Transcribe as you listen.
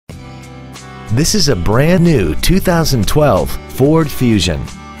This is a brand new 2012 Ford Fusion.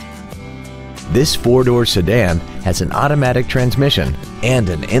 This four-door sedan has an automatic transmission and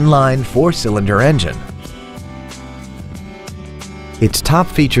an inline four-cylinder engine. Its top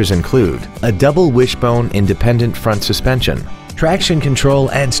features include a double wishbone independent front suspension, traction control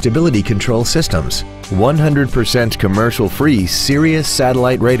and stability control systems, 100% commercial-free Sirius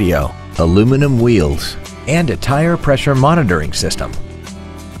satellite radio, aluminum wheels, and a tire pressure monitoring system.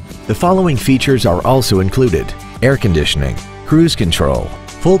 The following features are also included: air conditioning, cruise control,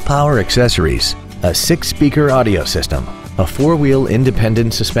 full power accessories, a 6-speaker audio system, a 4-wheel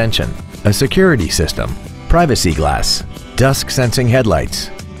independent suspension, a security system, privacy glass, dusk sensing headlights,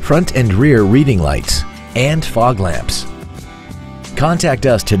 front and rear reading lights, and fog lamps. Contact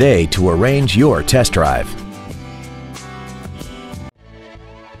us today to arrange your test drive.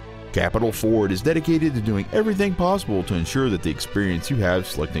 Capital Ford is dedicated to doing everything possible to ensure that the experience you have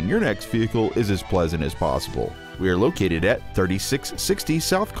selecting your next vehicle is as pleasant as possible. We are located at 3660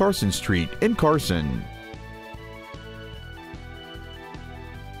 South Carson Street in Carson.